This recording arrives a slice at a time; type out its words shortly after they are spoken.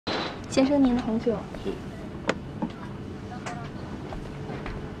先生，您的红酒。是。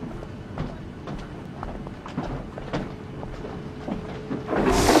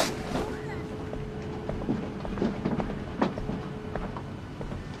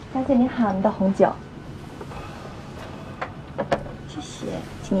小姐您好，您的红酒。谢谢，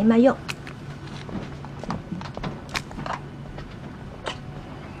请您慢用。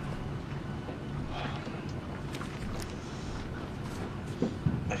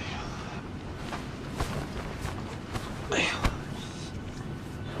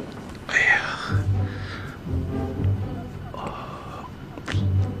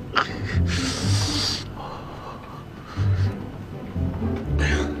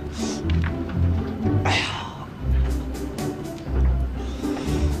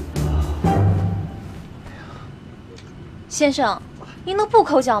 先生，您能不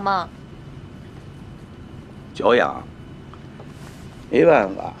抠脚吗？脚痒，没办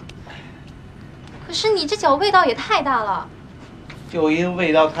法。可是你这脚味道也太大了。就因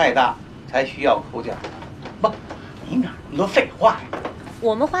味道太大，才需要抠脚。不，你哪那么多废话呀？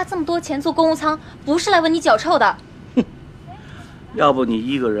我们花这么多钱坐公务舱，不是来闻你脚臭的。哼，要不你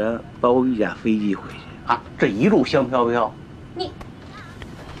一个人包一架飞机回去啊？这一路香飘飘。你。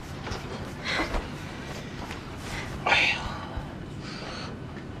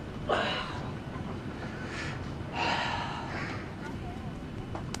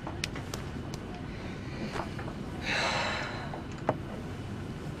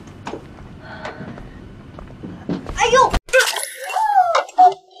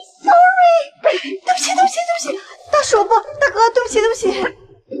 对不起，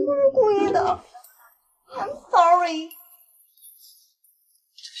不是故意的 ，I'm sorry。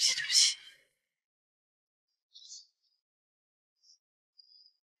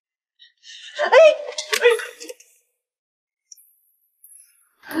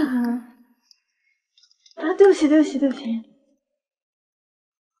对不起。对不起，对不起，对不起。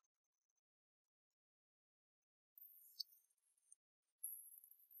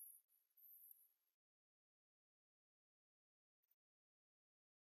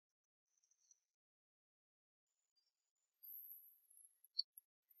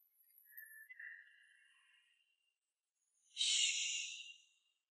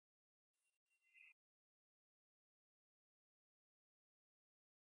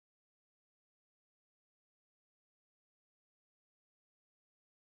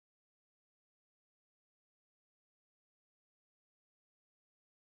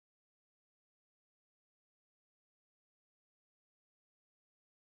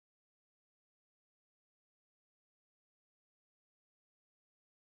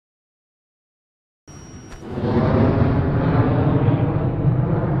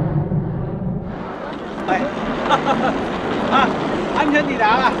 安全抵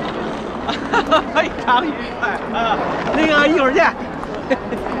达了，非常愉快啊！那个一会儿见。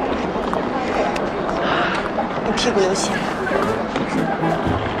你屁股流血。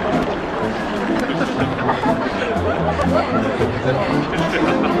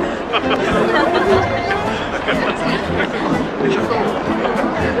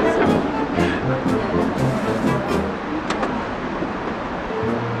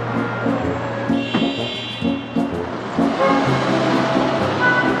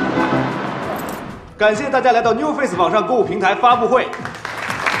感谢大家来到 NewFace 网上购物平台发布会。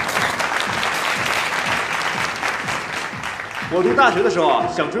我读大学的时候啊，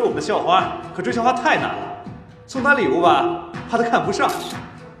想追我们的校花，可追校花太难了，送她礼物吧，怕她看不上。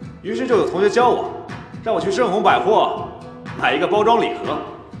于是就有同学教我，让我去盛虹百货买一个包装礼盒，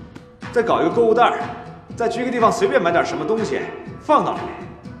再搞一个购物袋，再去一个地方随便买点什么东西放到里面，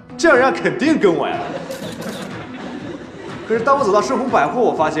这样人家肯定跟我呀。可是当我走到盛虹百货，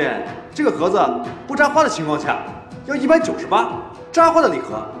我发现。 这个盒子不扎花的情况下要198，扎花的礼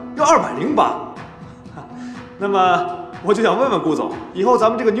盒要208。那么我就想问问顾总，以后咱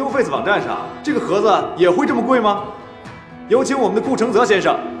们这个 NewFace 网站上，这个盒子也会这么贵吗？有请我们的顾承泽先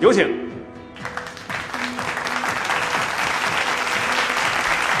生，有请。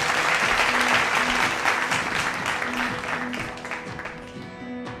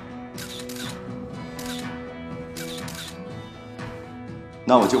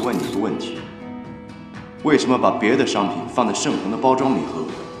那我就问你一个问题：为什么把别的商品放在盛虹的包装礼盒，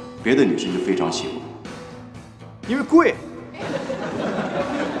别的女生就非常喜欢？因为贵。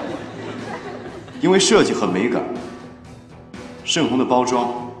因为设计和美感。盛虹的包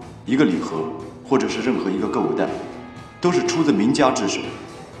装，一个礼盒，或者是任何一个购物袋，都是出自名家之手。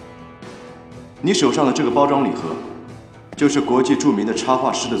你手上的这个包装礼盒，就是国际著名的插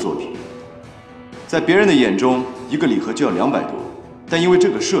画师的作品。在别人的眼中，一个礼盒就要200多。 但因为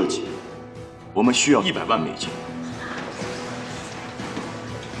这个设计，我们需要100万美金。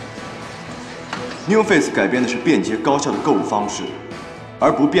New Face 改变的是便捷高效的购物方式，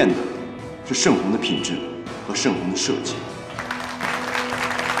而不变的是盛虹的品质和盛虹的设计。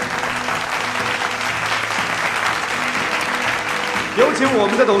有请我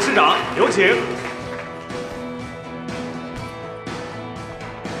们的董事长，有请。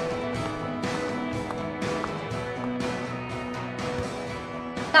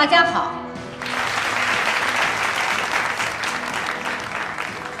大家好。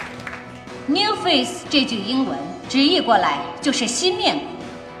New Face 这句英文直译过来就是新面孔。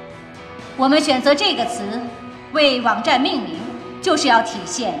我们选择这个词为网站命名，就是要体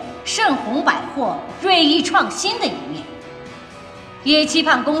现盛虹百货锐意创新的一面，也期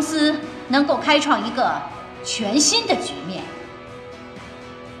盼公司能够开创一个全新的局面。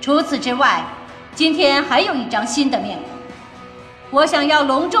除此之外，今天还有一张新的面孔，我想要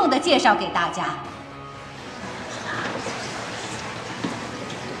隆重地介绍给大家。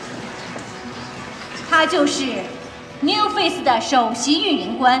他就是 New Face 的首席运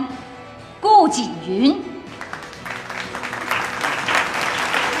营官顾锦云。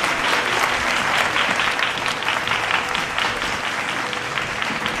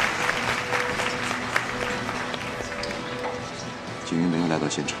锦云没有来到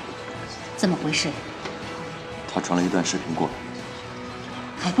现场，怎么回事？他传了一段视频过来，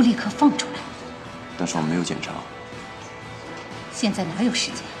还不立刻放出来？但是我没有检查。现在哪有时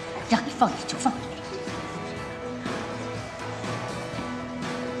间让你放眼就放？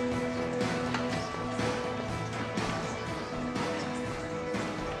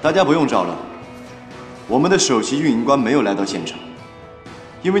大家不用找了，我们的首席运营官没有来到现场，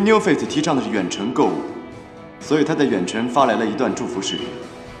因为 New Face 提倡的是远程购物，所以他在远程发来了一段祝福视频，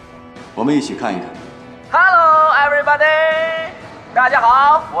我们一起看一看。Hello everybody， 大家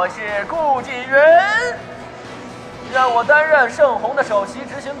好，我是顾锦云。让我担任盛虹的首席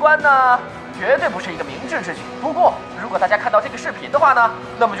执行官呢，绝对不是一个明智之举。不过，如果大家看到这个视频的话呢，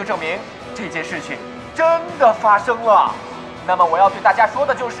那么就证明这件事情真的发生了。那么我要对大家说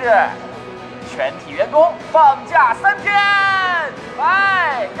的就是，全体员工放假3天，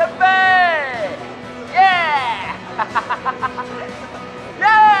来干杯！耶！哈哈哈哈哈！耶！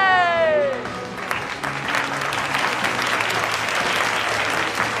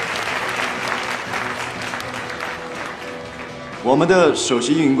我们的首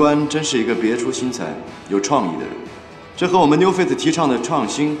席运营官真是一个别出心裁、有创意的人，这和我们 New Face 提倡的创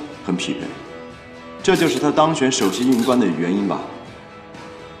新很匹配。这就是他当选首席运营官的原因吧。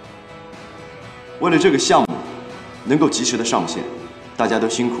为了这个项目能够及时的上线，大家都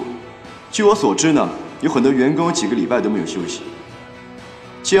辛苦了。据我所知呢，有很多员工有几个礼拜都没有休息。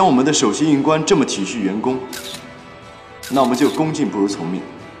既然我们的首席运营官这么体恤员工，那我们就恭敬不如从命，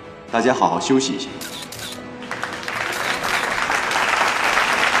大家好好休息一下。